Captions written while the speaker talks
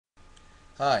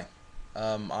Hi,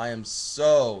 I am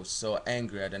so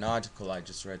angry at an article I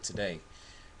just read today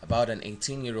about an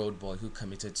 18-year-old boy who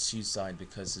committed suicide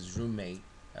because his roommate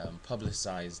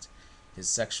publicized his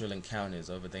sexual encounters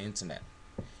over the internet.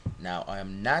 Now, I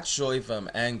am not sure if I'm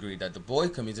angry that the boy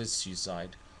committed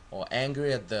suicide or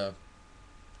angry at the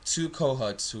two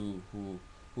cohorts who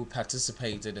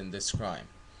participated in this crime.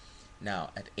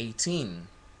 Now, at 18,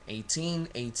 18,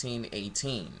 18,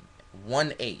 18,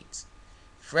 1 8,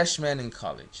 freshman in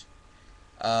college,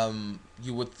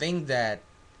 you would think that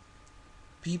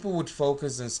people would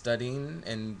focus on studying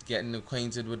and getting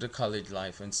acquainted with the college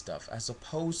life and stuff as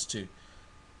opposed to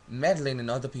meddling in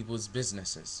other people's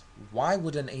businesses. Why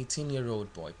would an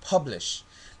 18-year-old boy publish,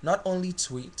 not only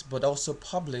tweet, but also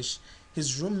publish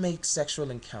his roommate's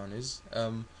sexual encounters,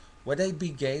 whether it be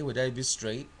gay, whether it be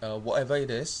straight, whatever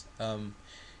it is,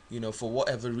 for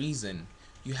whatever reason,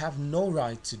 you have no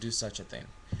right to do such a thing.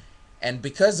 And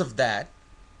because of that,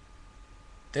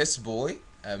 this boy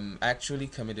actually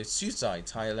committed suicide.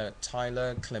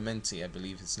 Tyler Clementi, I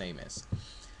believe his name is.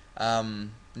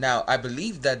 Now, I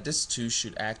believe that this two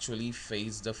should actually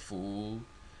face the full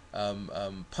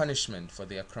punishment for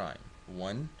their crime.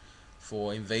 One,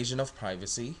 for invasion of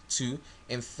privacy. Two,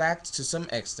 in fact, to some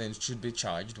extent, should be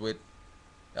charged in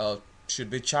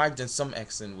some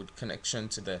extent with connection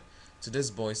to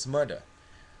this boy's murder.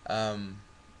 Um,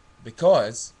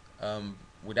 because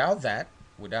without that,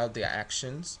 without their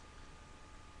actions,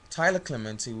 Tyler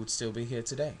Clementi would still be here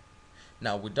today.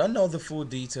 Now, we don't know the full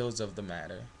details of the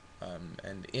matter,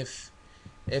 and if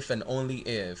and only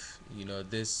if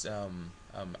this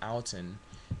outing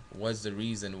was the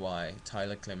reason why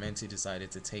Tyler Clementi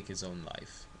decided to take his own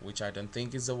life, which I don't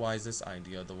think is the wisest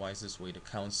idea, the wisest way to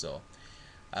counsel.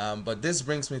 But this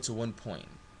brings me to one point: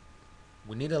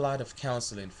 we need a lot of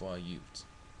counseling for our youth.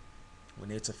 We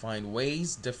need to find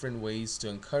ways, different ways to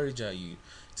encourage our youth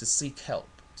to seek help,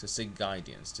 to seek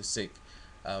guidance, to seek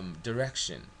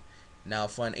direction. Now,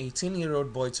 for an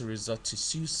 18-year-old boy to resort to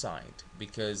suicide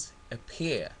because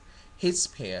his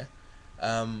peer,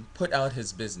 put out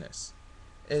his business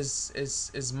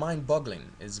is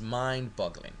mind-boggling. Is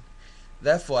mind-boggling.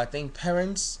 Therefore, I think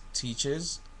parents,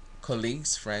 teachers,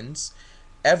 colleagues, friends,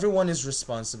 everyone is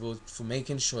responsible for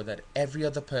making sure that every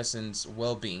other person's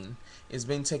well-being is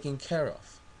being taken care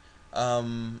of.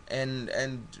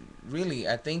 And really,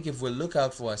 I think if we look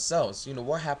out for ourselves,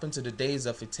 what happened to the days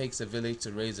of it takes a village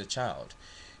to raise a child?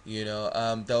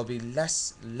 There'll be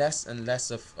less and less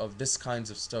of this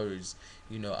kinds of stories,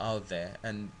 out there,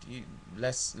 and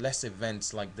less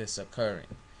events like this occurring.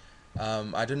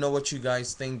 I don't know what you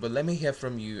guys think, but let me hear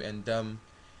from you.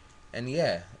 And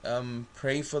yeah,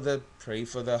 pray for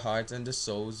the heart and the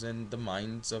souls and the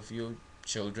minds of your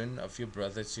children, of your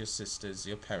brothers, your sisters,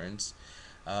 your parents,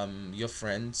 your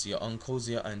friends, your uncles,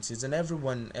 your aunties, and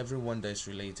everyone that's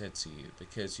related to you,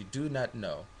 because you do not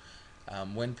know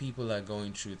when people are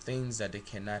going through things that they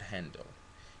cannot handle.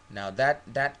 Now,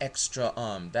 that extra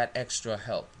arm, that extra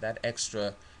help, that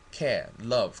extra care,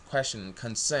 love, question,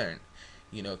 concern,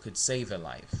 could save a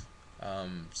life.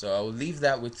 So I will leave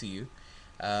that with you.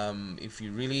 If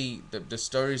you really, the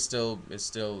story is still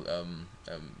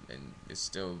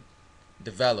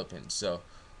developing. So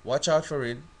watch out for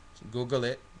it. Google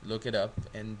it, look it up,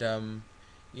 and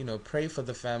pray for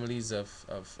the families of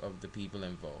the people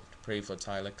involved. Pray for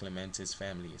Tyler Clementi's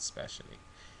family especially.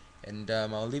 And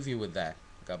I'll leave you with that.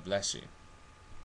 God bless you.